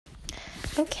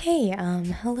Okay,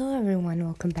 hello everyone.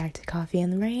 Welcome back to Coffee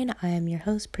in the Rain. I am your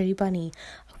host, Pretty Bunny.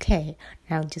 Okay,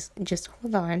 now just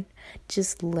hold on.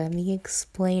 Just let me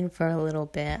explain for a little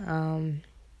bit.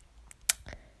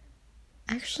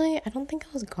 Actually, I don't think I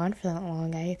was gone for that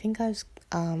long. I think I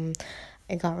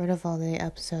got rid of all the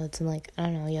episodes in I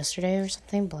don't know, yesterday or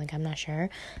something, but I'm not sure.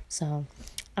 So,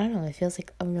 I don't know, it feels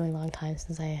like a really long time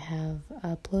since I have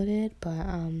uploaded, but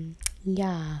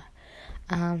yeah.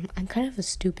 I'm kind of a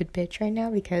stupid bitch right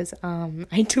now because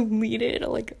I deleted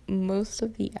most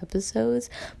of the episodes,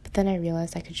 but then I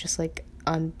realized I could just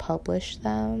unpublish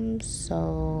them.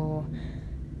 So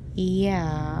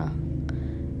yeah,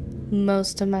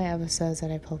 most of my episodes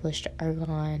that I published are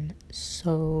gone.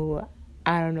 So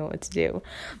I don't know what to do.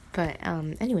 But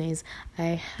anyways,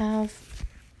 I have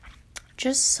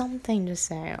just something to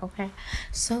say. Okay,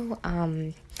 so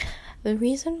the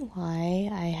reason why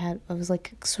I was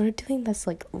sort of doing this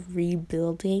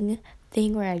rebuilding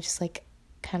thing where I just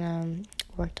kind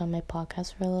of worked on my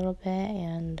podcast for a little bit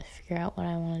and figure out what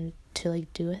I wanted to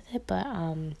do with it, but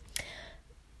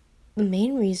the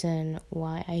main reason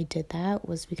why I did that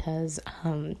was because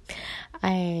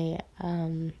I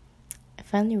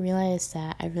finally realized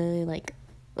that I really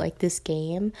like this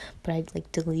game, but I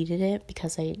deleted it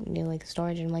because I knew the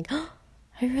storage, and I'm like, oh,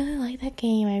 I really like that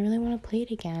game. I really want to play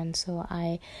it again. So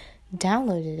I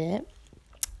downloaded it,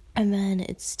 and then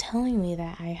it's telling me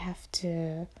that I have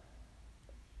to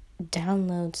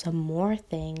download some more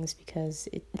things because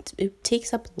it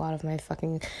takes up a lot of my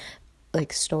fucking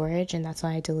storage, and that's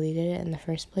why I deleted it in the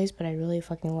first place. But I really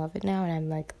fucking love it now, and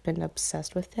I'm been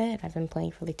obsessed with it. I've been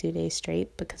playing for 2 days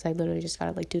straight because I literally just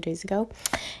got it 2 days ago,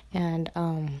 and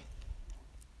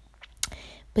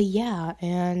but yeah,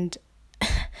 and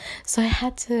so I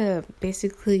had to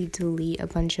basically delete a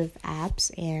bunch of apps,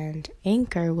 and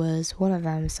Anchor was one of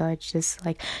them. So it's just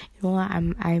you know what,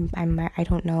 I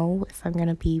don't know if I'm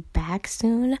gonna be back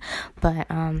soon, but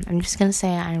I'm just gonna say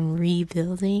I'm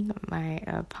rebuilding my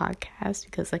podcast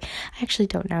because I actually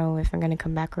don't know if I'm gonna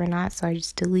come back or not. So I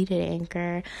just deleted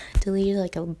Anchor,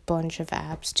 deleted a bunch of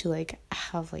apps to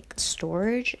have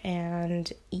storage,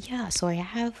 and yeah, so I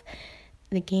have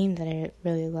the game that I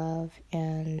really love,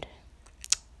 and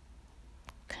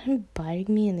kind of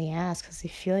biting me in the ass because I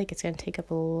feel like it's going to take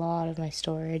up a lot of my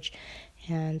storage,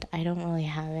 and I don't really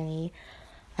have any.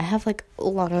 I have a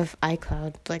lot of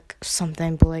iCloud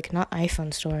something, but not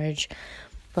iPhone storage,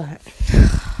 but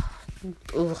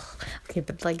ugh. Okay,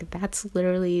 but that's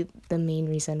literally the main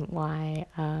reason why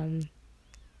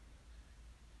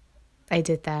I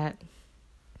did that.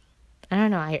 I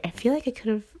don't know, I feel like I could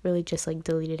have really just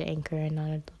deleted Anchor and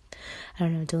not, I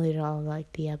don't know, deleted all of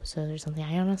the episodes or something.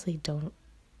 I honestly don't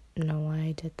know why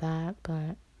I did that,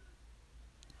 but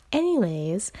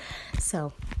anyways,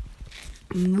 so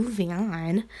moving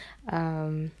on,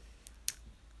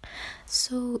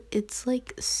 so it's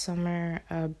summer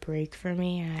break for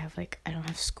me. I don't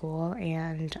have school,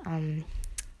 and I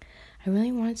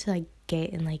really wanted to get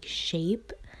in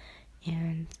shape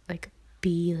and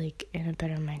be in a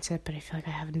better mindset, but I feel I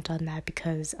haven't done that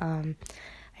because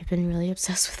I've been really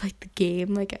obsessed with the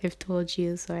game, I've told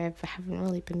you, so I haven't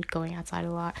really been going outside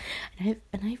a lot, and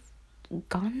I've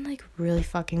gotten really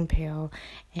fucking pale,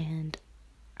 and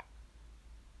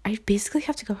I basically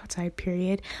have to go outside,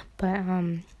 period. But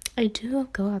I do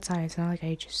go outside. It's not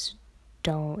I just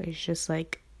don't. It's just I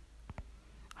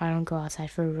don't go outside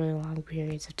for really long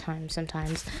periods of time.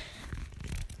 Sometimes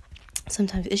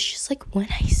it's just when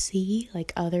I see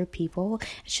other people,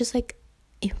 it's just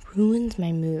it ruins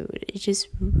my mood. It just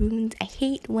ruins. I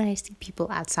hate when I see people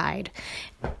outside.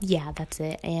 Yeah, that's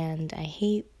it. And I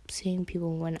hate seeing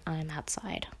people when I'm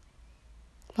outside.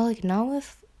 Well, not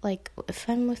with if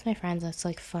I'm with my friends, that's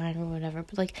fine or whatever.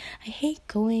 But I hate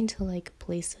going to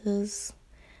places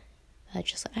that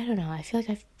just I don't know. I feel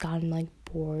I've gotten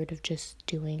bored of just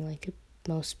doing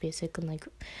most basic and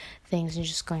things and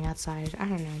just going outside. I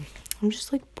don't know. I'm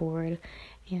just bored,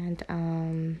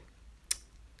 and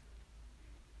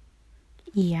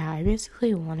yeah, I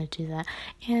basically want to do that.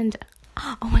 And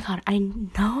oh my god, I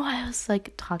know I was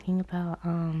talking about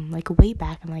way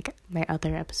back in my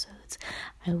other episodes,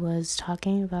 I was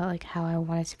talking about how I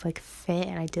wanted to be fit,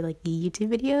 and I did YouTube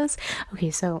videos.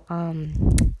 Okay, so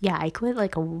yeah, I quit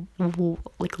a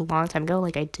long time ago.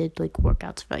 I did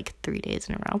workouts for 3 days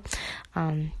in a row,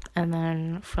 and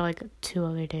then for 2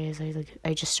 other days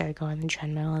I just started going on the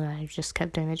treadmill, and I just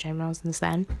kept doing the treadmill since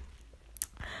then.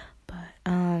 But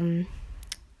I'm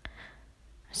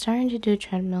starting to do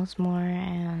treadmills more,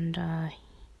 and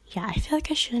yeah, I feel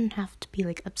I shouldn't have to be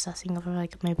obsessing over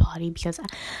my body because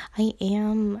I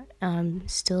am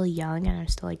still young, and I'm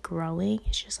still growing.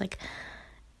 It's just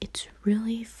it's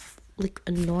really like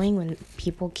annoying when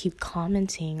people keep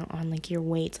commenting on like your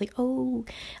weight. It's like, oh,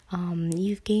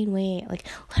 you've gained weight. Like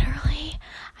literally,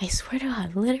 I swear to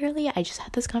God, literally, I just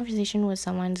had this conversation with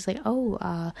someone. It's like,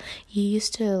 oh, you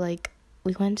used to like,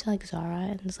 we went to like Zara,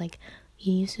 and it's like,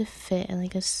 you used to fit in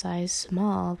like a size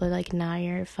small, but like now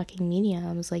you're fucking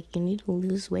medium. It's like, you need to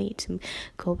lose weight to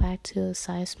go back to a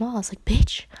size small. It's like,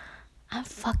 bitch, I'm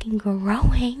fucking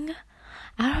growing.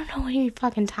 I don't know what you're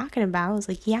fucking talking about. It's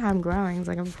like, yeah, I'm growing. It's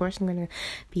like, of course I'm gonna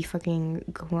be fucking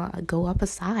go up a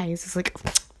size. It's like,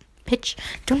 bitch,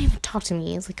 don't even talk to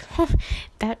me. It's like,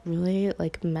 that really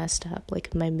like messed up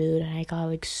like my mood, and I got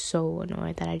like so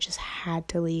annoyed that I just had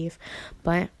to leave.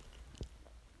 But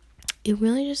it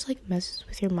really just like messes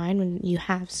with your mind when you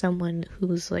have someone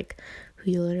who's like,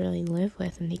 who you literally live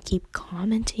with, and they keep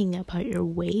commenting about your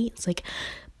weight. It's like,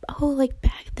 oh, like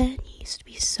back then you used to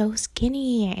be so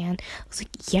skinny, and I was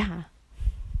like, yeah,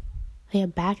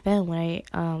 back then when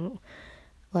I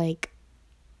like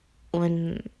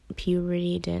when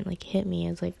puberty didn't like hit me,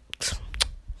 it's like,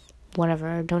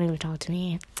 whatever, don't even talk to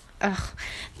me. Ugh,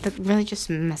 that really just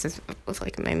messes with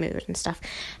like my mood and stuff.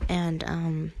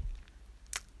 And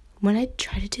when I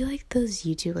try to do like those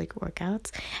YouTube like workouts,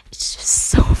 it's just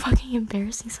so fucking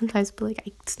embarrassing sometimes. But like,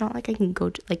 it's not like I can go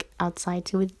to, like outside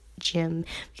to a gym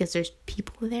because there's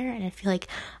people there, and I feel like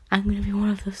I'm gonna be one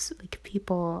of those like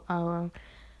people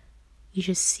you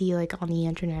just see like on the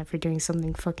internet for doing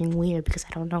something fucking weird, because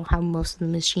I don't know how most of the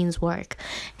machines work.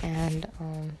 And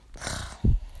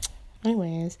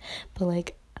anyways, but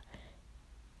like,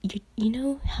 you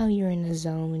know how you're in a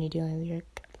zone when you're doing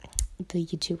the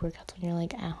YouTube workouts, when you're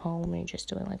like at home and you're just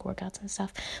doing like workouts and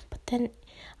stuff, but then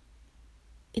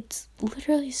it's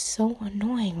literally so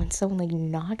annoying when someone like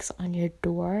knocks on your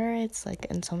door. It's like,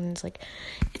 and someone's like,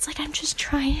 it's like, I'm just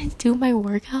trying to do my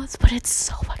workouts, but it's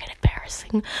so fucking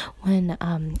embarrassing when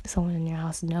someone in your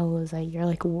house knows that you're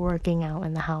like working out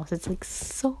in the house. It's like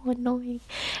so annoying,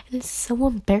 and it's so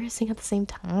embarrassing at the same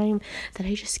time that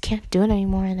I just can't do it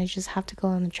anymore, and I just have to go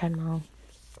on the treadmill.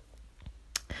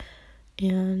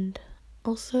 And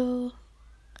also,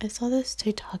 I saw this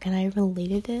TikTok and I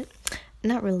related it.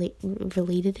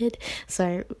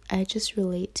 So I just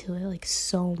relate to it like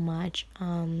so much.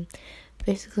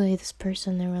 Basically this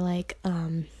person, they were like,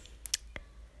 am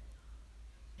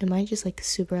I just like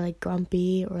super like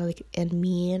grumpy or like and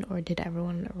mean, or did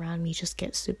everyone around me just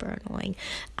get super annoying?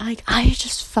 I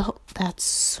just felt that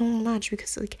so much,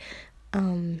 because like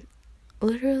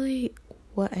literally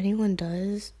what anyone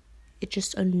does, it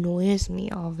just annoys me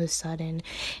all of a sudden.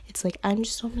 It's like, I'm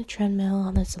just on the treadmill,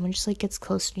 and then someone just like gets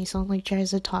close to me, someone like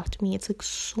tries to talk to me. It's like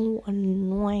so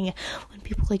annoying when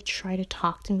people like try to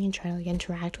talk to me and try to like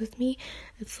interact with me.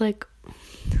 It's like,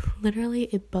 literally,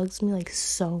 it bugs me like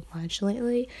so much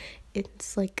lately.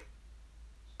 It's like,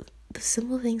 the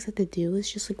simple things that they do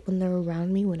is just like when they're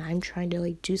around me, when I'm trying to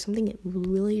like do something, it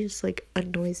really just like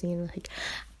annoys me, and like,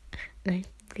 and I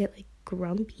get like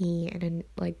grumpy and then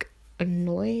like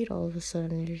annoyed all of a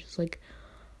sudden. You're just like,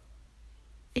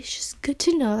 it's just good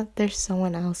to know that there's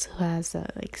someone else who has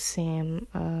that like same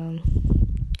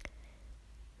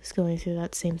is going through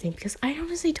that same thing, because I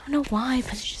honestly don't know why,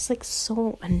 but it's just like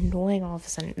so annoying all of a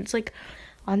sudden. It's like,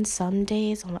 on some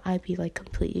days I'd be like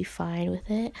completely fine with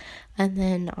it, and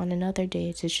then on another day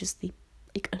it's just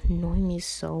like annoying me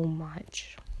so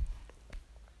much.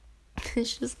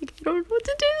 It's just like, I don't know what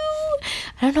to do.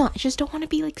 I don't know, I just don't want to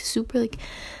be like super like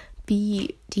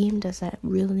be deemed as that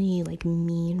really like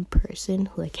mean person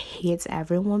who like hates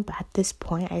everyone, but at this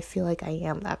point I feel like I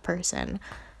am that person.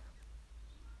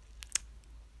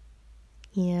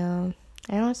 Yeah,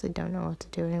 I honestly don't know what to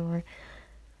do anymore.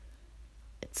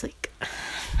 It's like,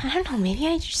 I don't know, maybe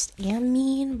I just am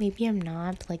mean, maybe I'm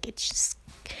not, but like, it's just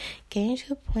getting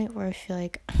to a point where I feel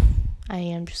like I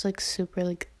am just like super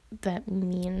like that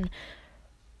mean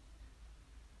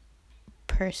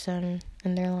person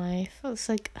in their life. It's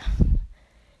like,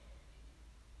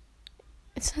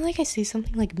 it's not like I say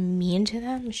something like mean to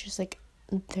them, it's just like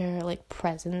their like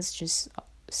presence just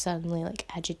suddenly like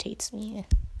agitates me.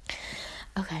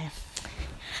 Okay,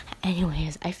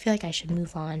 anyways, I feel like I should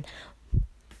move on.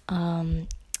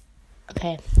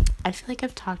 Okay, I feel like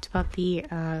I've talked about the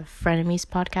Frenemies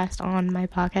podcast on my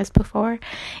podcast before,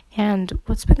 and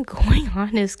what's been going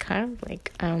on is kind of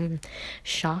like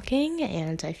shocking,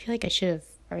 and I feel like I should have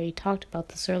already talked about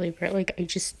this earlier, but like I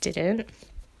just didn't,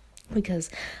 because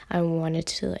I wanted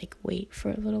to like wait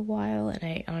for a little while, and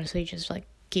I honestly just like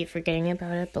keep forgetting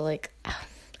about it. But like,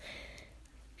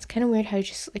 it's kind of weird how I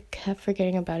just like kept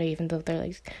forgetting about it, even though they're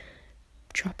like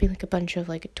dropping like a bunch of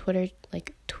like Twitter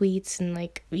like tweets and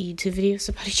like YouTube videos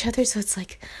about each other, so it's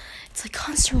like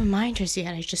constant reminders,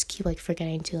 yet I just keep like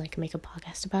forgetting to like make a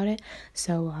podcast about it.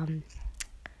 So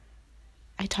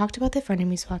I talked about the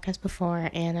Frenemies podcast before,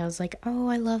 and I was like, oh,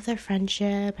 I love their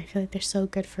friendship, I feel like they're so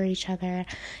good for each other.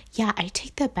 Yeah, I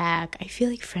take that back. I feel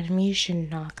like Frenemies should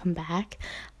not come back.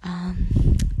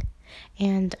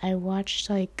 And I watched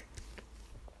like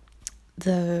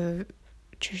the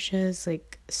Trisha's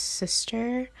like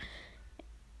sister,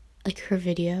 like her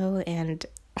video, and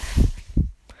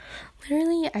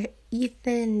literally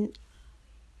Ethan,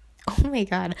 oh my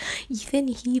god, Ethan,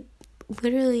 he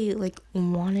literally like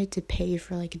wanted to pay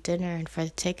for like dinner and for the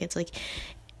tickets, like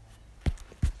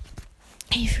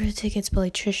pay for the tickets, but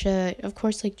like Trisha, of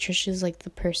course, like Trisha's like the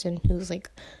person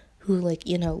who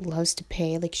you know, loves to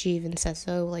pay. Like she even says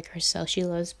so like herself, she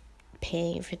loves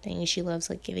paying for things, she loves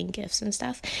like giving gifts and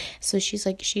stuff. So she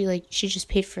just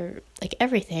paid for like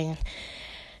everything.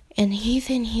 And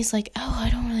Ethan, he's like, oh, I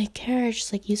don't really care,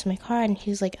 just like use my card. And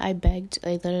he's like, I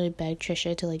literally begged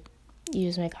Trisha to like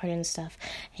use my card and stuff.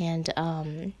 And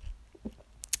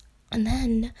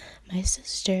then my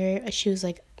sister, she was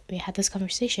like, we had this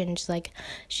conversation.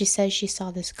 She said she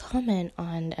saw this comment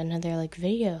on another like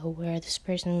video where this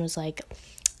person was like,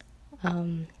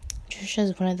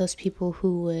 Trisha's one of those people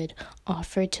who would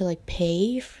offer to like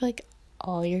pay for like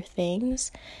all your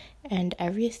things and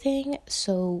everything,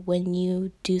 so when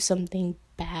you do something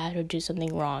bad or do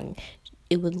something wrong,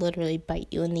 it would literally bite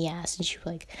you in the ass. And she was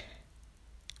like,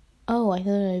 oh, I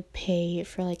literally pay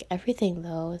for like everything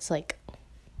though. It's like,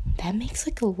 that makes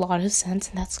like a lot of sense,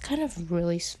 and that's kind of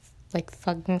really like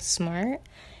fucking smart.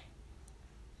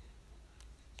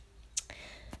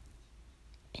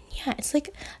 And yeah, it's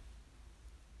like,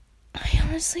 I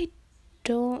honestly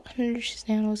don't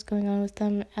understand what's going on with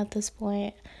them at this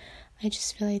point. I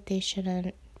just feel like they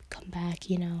shouldn't come back,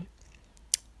 you know.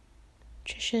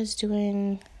 Trisha's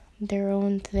doing their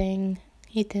own thing,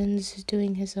 Ethan's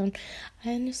doing his own.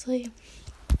 I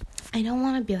don't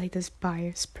want to be like this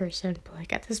biased person, but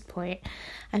like at this point,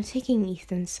 I'm taking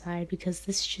Ethan's side because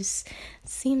this just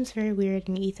seems very weird,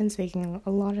 and Ethan's making a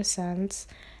lot of sense.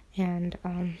 And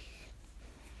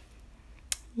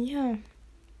yeah,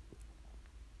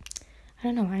 I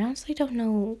don't know. I honestly don't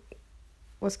know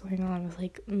what's going on with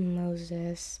like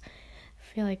Moses.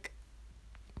 I feel like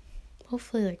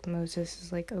hopefully like Moses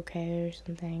is like okay or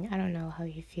something. I don't know how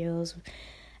he feels.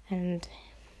 And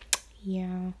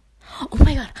yeah. Oh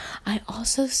my god, I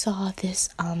also saw this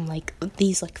like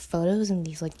these like photos and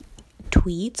these like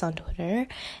tweets on Twitter,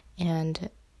 and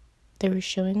they were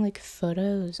showing like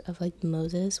photos of like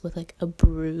Moses with like a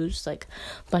bruise, like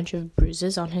a bunch of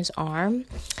bruises on his arm.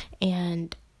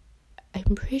 And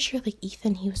I'm pretty sure like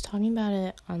Ethan, he was talking about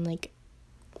it on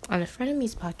a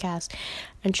Frenemies podcast,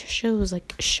 and Trisha was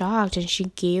like shocked, and she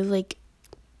gave like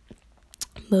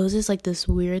Moses like this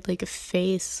weird like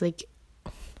face. Like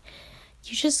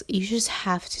you just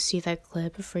have to see that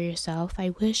clip for yourself.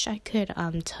 I wish I could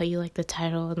tell you like the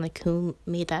title and like who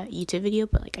made that YouTube video,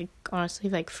 but like I honestly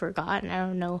like forgot, and I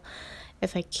don't know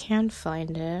if I can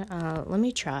find it. Let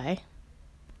me try,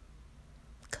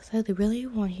 because I really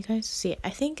want you guys to see it. I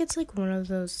think it's like one of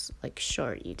those like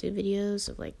short YouTube videos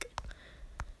of like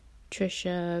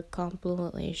Trisha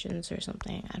compilations or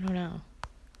something. I don't know.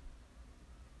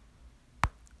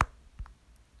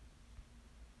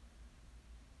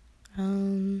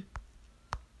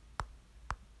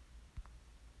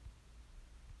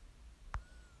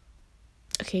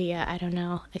 Okay, yeah, I don't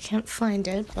know. I can't find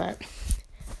it, but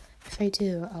if I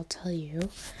do, I'll tell you.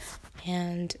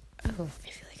 And I feel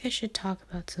like I should talk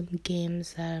about some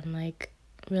games that I'm like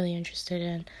really interested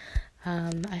in.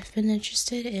 I've been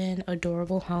interested in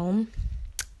Adorable Home.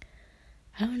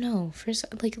 I don't know. First,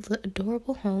 like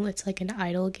Adorable Home, it's like an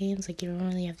idle game. It's like you don't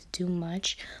really have to do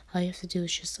much. All you have to do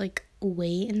is just like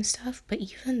wait and stuff. But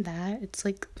even that, it's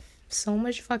like so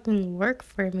much fucking work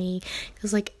for me,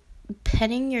 because like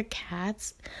petting your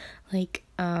cats, like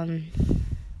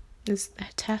this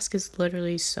task is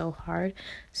literally so hard.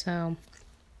 So,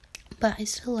 but I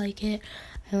still like it.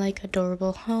 I like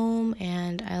Adorable Home,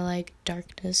 and I like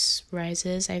Darkness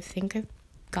Rises. I think I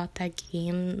got that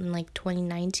game in like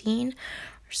 2019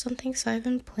 or something, so I've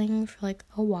been playing for like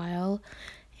a while,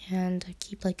 and I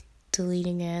keep like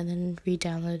deleting it and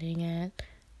re-downloading it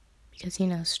because, you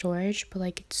know, storage, but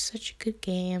like it's such a good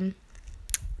game.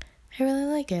 I really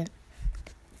like it.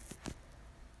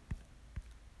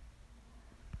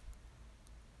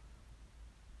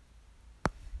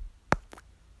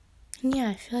 And yeah,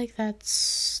 I feel like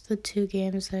that's the two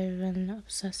games I've been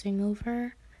obsessing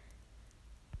over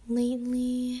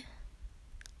lately.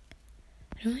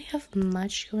 I I don't really have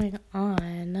much going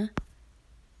on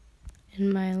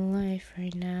in my life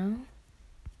right now.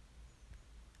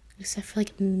 Except for,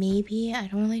 like, maybe, I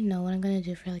don't really know what I'm gonna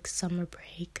do for, like, summer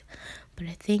break. But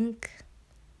I think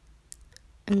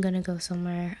I'm gonna go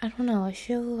somewhere. I don't know, I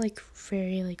feel, like,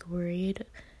 very, like, worried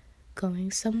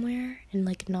going somewhere and,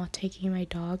 like, not taking my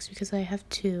dogs because I have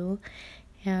two.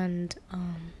 And,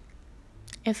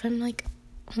 if I'm, like,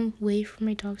 away from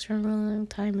my dogs for a really long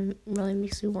time, it really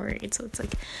makes me worried. So it's,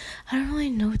 like, I don't really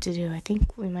know what to do. I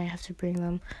think we might have to bring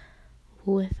them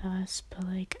with us. But,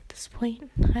 like, at this point,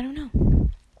 I don't know.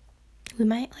 We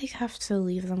might, like, have to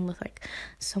leave them with, like,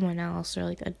 someone else or,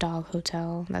 like, a dog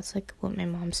hotel. That's, like, what my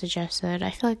mom suggested.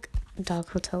 I feel like a dog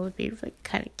hotel would be, like,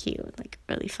 kind of cute and, like,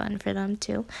 really fun for them,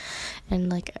 too.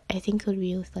 And, like, I think it would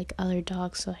be with, like, other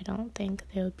dogs, so I don't think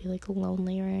they would be, like,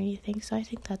 lonely or anything. So I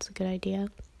think that's a good idea.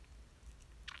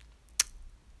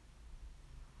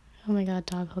 Oh my god,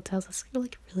 dog hotels. That's,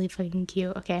 like, really fucking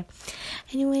cute. Okay.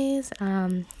 Anyways,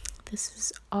 this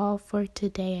is all for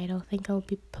today. I don't think I'll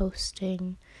be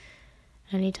posting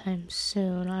anytime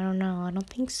soon. I don't know. I don't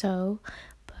think so.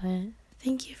 But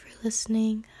thank you for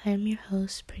listening. I am your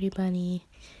host, Pretty Bunny.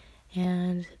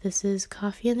 And this is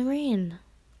Coffee in the Rain.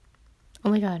 Oh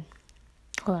my god.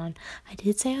 Hold on. I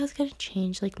did say I was gonna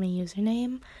change, like, my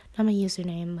username. Not my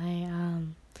username.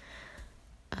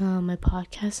 My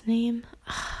podcast name.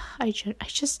 I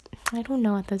don't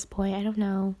know at this point. I don't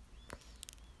know.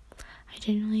 I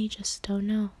genuinely just don't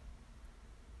know.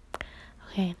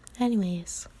 Okay.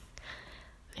 Anyways.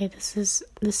 Okay, this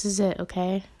is it,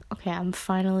 okay? Okay, I'm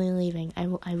finally leaving. I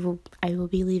will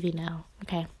be leaving now.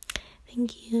 Okay.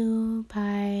 Thank you.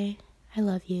 Bye. I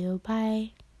love you.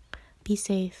 Bye. Be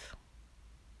safe.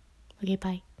 Okay,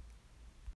 bye.